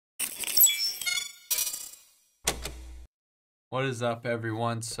What is up,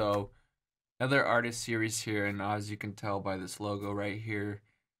 everyone? So, another artist series here, and as you can tell by this logo right here,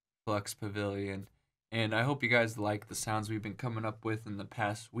 FLUX Pavilion. And I hope you guys like the sounds we've been coming up with in the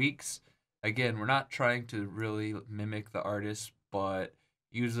past weeks. Again, we're not trying to really mimic the artists, but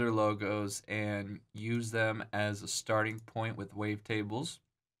use their logos and use them as a starting point with wavetables,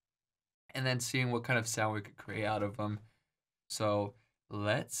 and then seeing what kind of sound we could create out of them. So,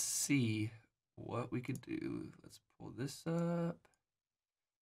 let's see what we could do. Let's pull this up.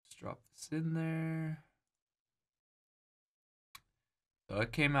 Let's drop this in there. So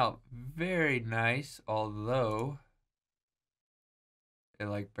it came out very nice, although it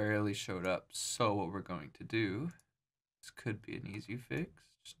like barely showed up. So what we're going to do, this could be an easy fix.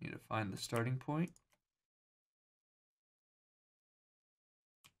 Just need to find the starting point.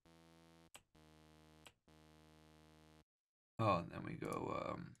 Oh, and then we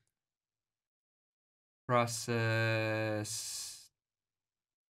go process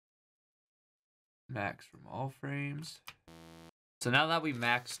max from all frames. So now that we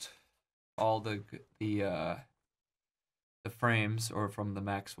maxed all the frames, or from the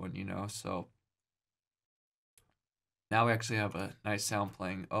max one, you know, so now we actually have a nice sound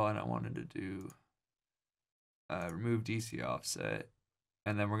playing. Oh, and I wanted to do remove DC offset,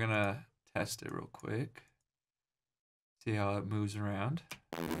 and then we're gonna test it real quick, see how it moves around.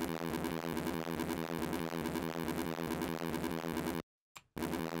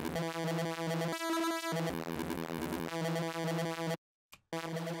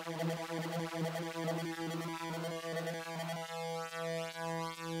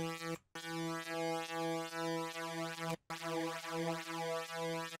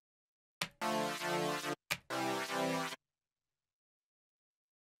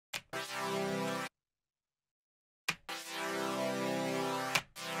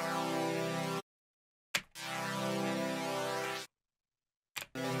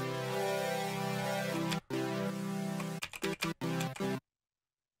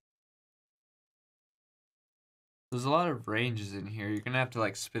 There's a lot of ranges in here. You're gonna have to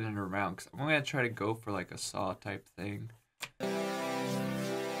like spin it around, because I'm gonna try to go for like a saw type thing. I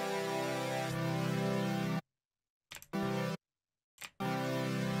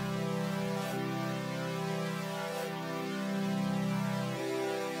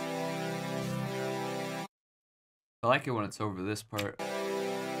like it when it's over this part.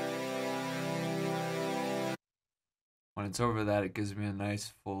 When it's over that, it gives me a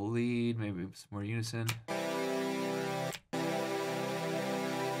nice full lead, maybe some more unison.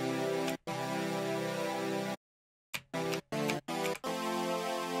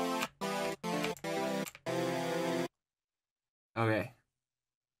 Okay,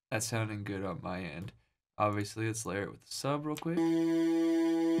 that's sounding good on my end. Obviously, let's layer it with the sub real quick.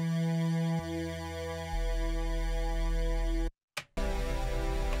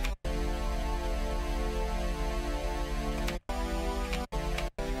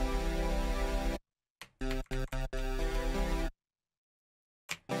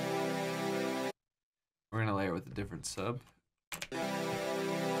 We're gonna layer with a different sub.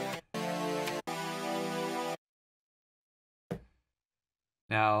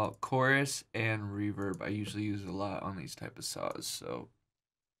 Now, chorus and reverb, I usually use a lot on these type of saws, so.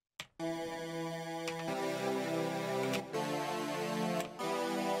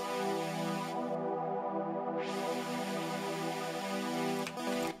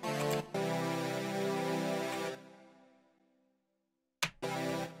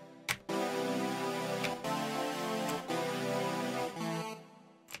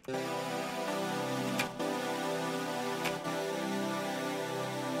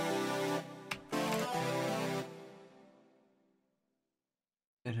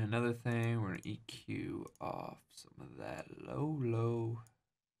 And another thing, we're gonna EQ off some of that low.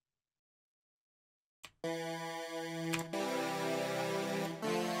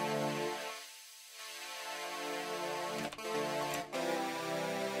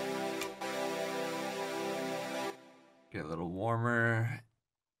 Get a little warmer.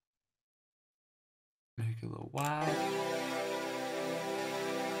 Make it a little wide.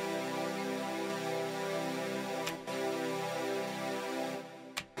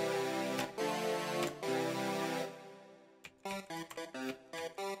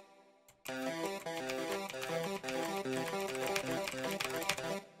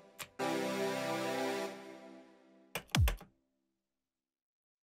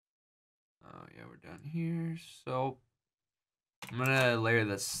 Oh yeah, we're done here. So I'm gonna layer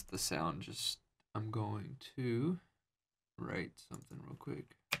the sound. I'm going to write something real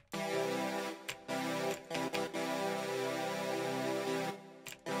quick.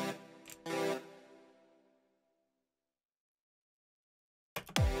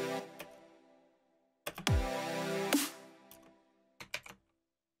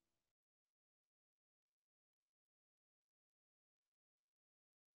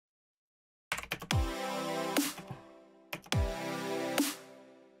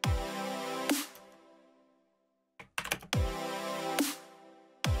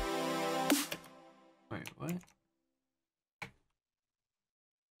 what?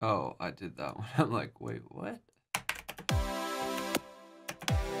 Oh, I did that one. I'm like, wait, what?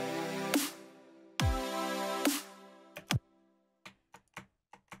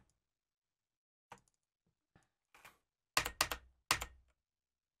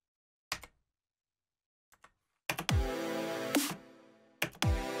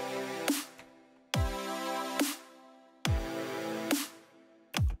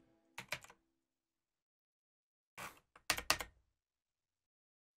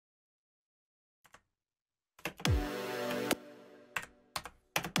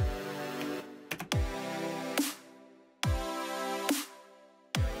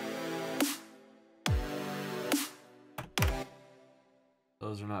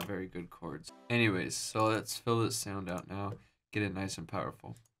 Those are not very good chords. Anyways, so let's fill this sound out now. Get it nice and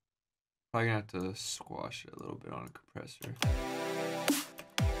powerful. Probably gonna have to squash it a little bit on a compressor.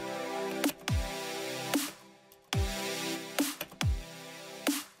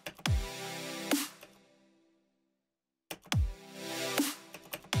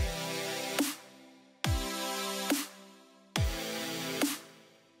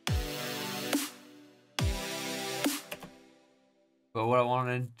 But what I want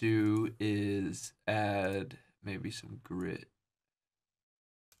to do is add maybe some grit.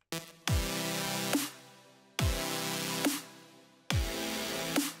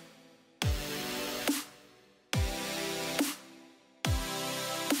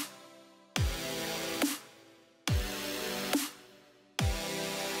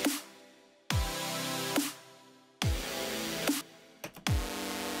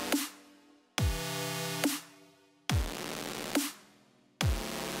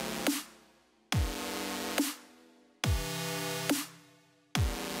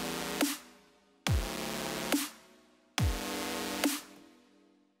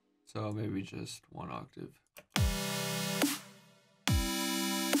 So maybe just one octave.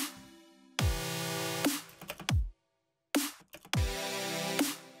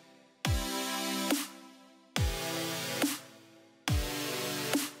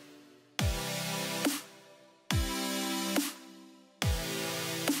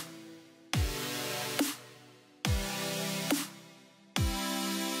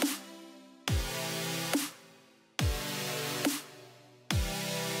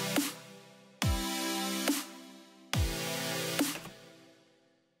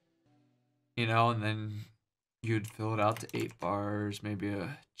 You know, and then you'd fill it out to 8 bars, maybe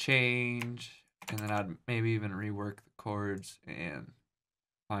a change, and then I'd maybe even rework the chords and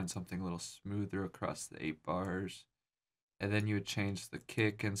find something a little smoother across the 8 bars. And then you would change the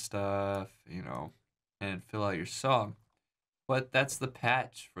kick and stuff, you know, and fill out your song. But that's the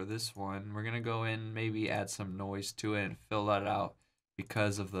patch for this one. We're gonna go in, maybe add some noise to it and fill that out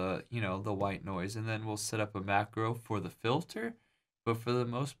because of the, you know, the white noise. And then we'll set up a macro for the filter. But for the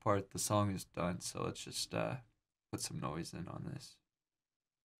most part, the song is done. So let's just put some noise in on this.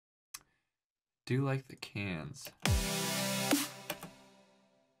 Do like the cans.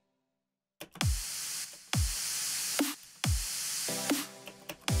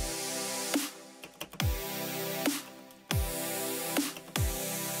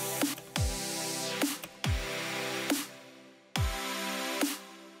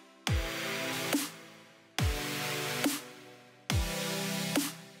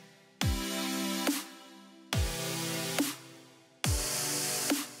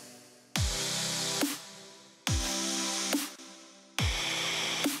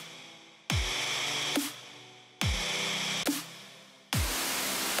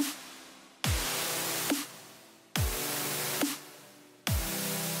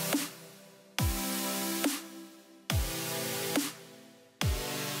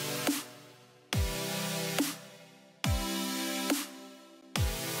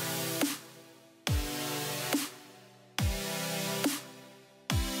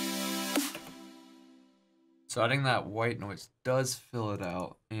 So adding that white noise does fill it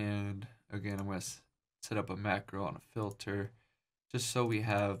out. And again, I'm going to set up a macro on a filter just so we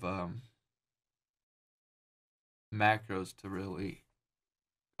have macros to really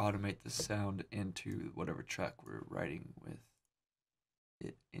automate the sound into whatever track we're writing with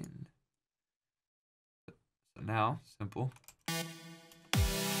it in. So now, simple.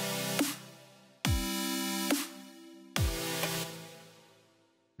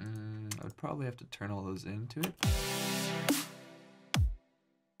 I would probably have to turn all those into it.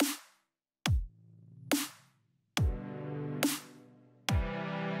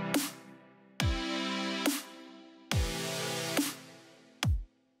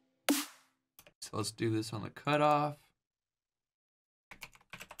 So let's do this on the cutoff.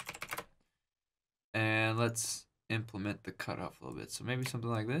 And let's implement the cutoff a little bit. So maybe something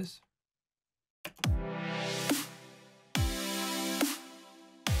like this.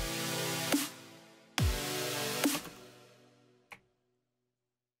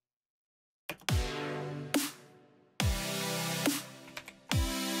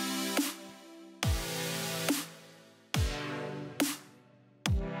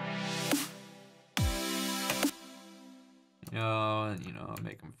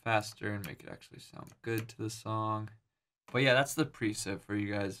 Make them faster and make it actually sound good to the song. But yeah, that's the preset for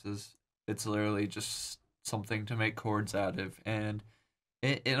you guys. It's literally just something to make chords out of, and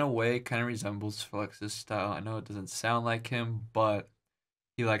it, in a way, kind of resembles Flux's style. I know it doesn't sound like him, but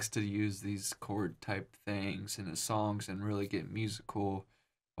he likes to use these chord type things in his songs and really get musical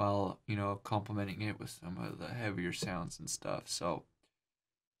while, complementing it with some of the heavier sounds and stuff. So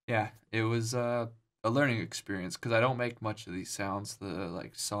yeah, it was a learning experience because I don't make much of these sounds, the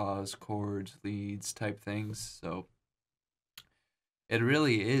like saws, chords, leads type things. So it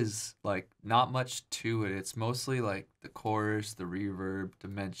really is like not much to it. It's mostly like the chorus, the reverb,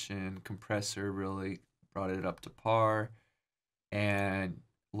 dimension, compressor really brought it up to par, and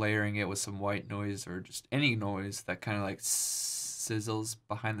layering it with some white noise or just any noise that kind of like sizzles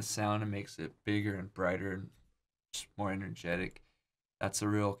behind the sound and makes it bigger and brighter and just more energetic. That's a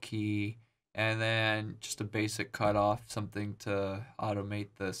real key. And then just a basic cutoff, something to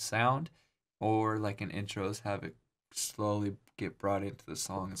automate the sound, or like an intros, have it slowly get brought into the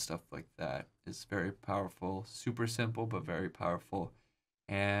song and stuff like that. It's very powerful, super simple, but very powerful.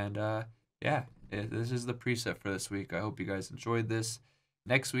 And yeah, this is the preset for this week. I hope you guys enjoyed this.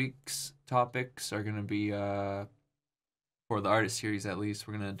 Next week's topics are going to be, for the artist series at least,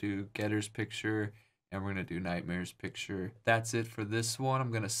 we're going to do Getter's Picture, and we're going to do Nightmare's Picture. That's it for this one.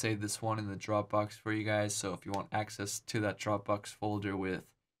 I'm going to save this one in the Dropbox for you guys, so if you want access to that Dropbox folder with,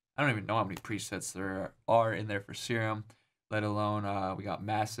 I don't even know how many presets there are in there for Serum, let alone we got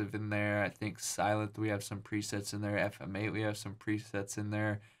Massive in there. I think Silent, we have some presets in there. FM8, we have some presets in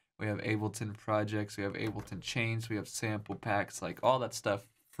there. We have Ableton projects, we have Ableton chains, we have sample packs, like all that stuff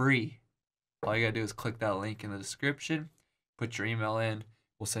free. All you gotta do is click that link in the description, put your email in,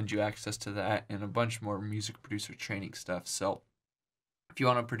 we'll send you access to that and a bunch more music producer training stuff. So if you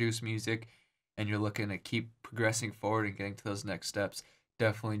want to produce music and you're looking to keep progressing forward and getting to those next steps,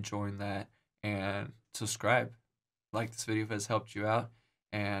 definitely join that and subscribe. Like this video if it has helped you out,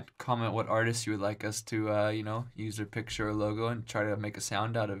 and comment what artists you would like us to, use their picture or logo and try to make a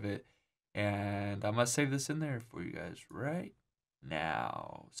sound out of it. And I'm going to save this in there for you guys right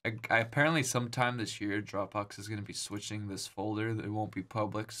now. I apparently sometime this year Dropbox is going to be switching this folder. It won't be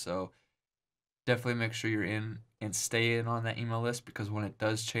public, so definitely make sure you're in and stay in on that email list, because when it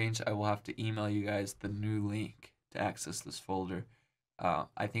does change, I will have to email you guys the new link to access this folder.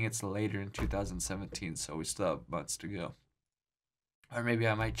 I think it's later in 2017, so we still have months to go. Or maybe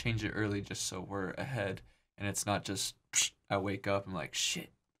I might change it early just so we're ahead and it's not just I wake up and I'm like,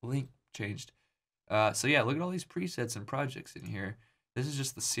 shit, the link changed. So yeah, look at all these presets and projects in here. This is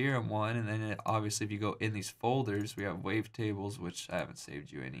just the Serum one, and then obviously if you go in these folders, we have wavetables, which I haven't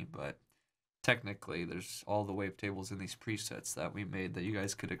saved you any, but technically there's all the wavetables in these presets that we made that you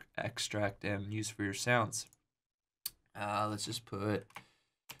guys could extract and use for your sounds. Let's just put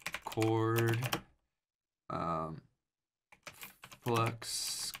chord,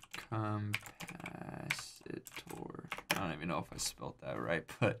 flux capacitor. I don't even know if I spelled that right,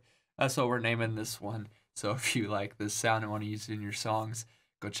 but that's what we're naming this one. So if you like this sound and want to use it in your songs,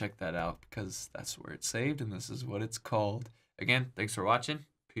 go check that out, because that's where it's saved and this is what it's called. Again, thanks for watching.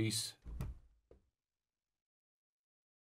 Peace.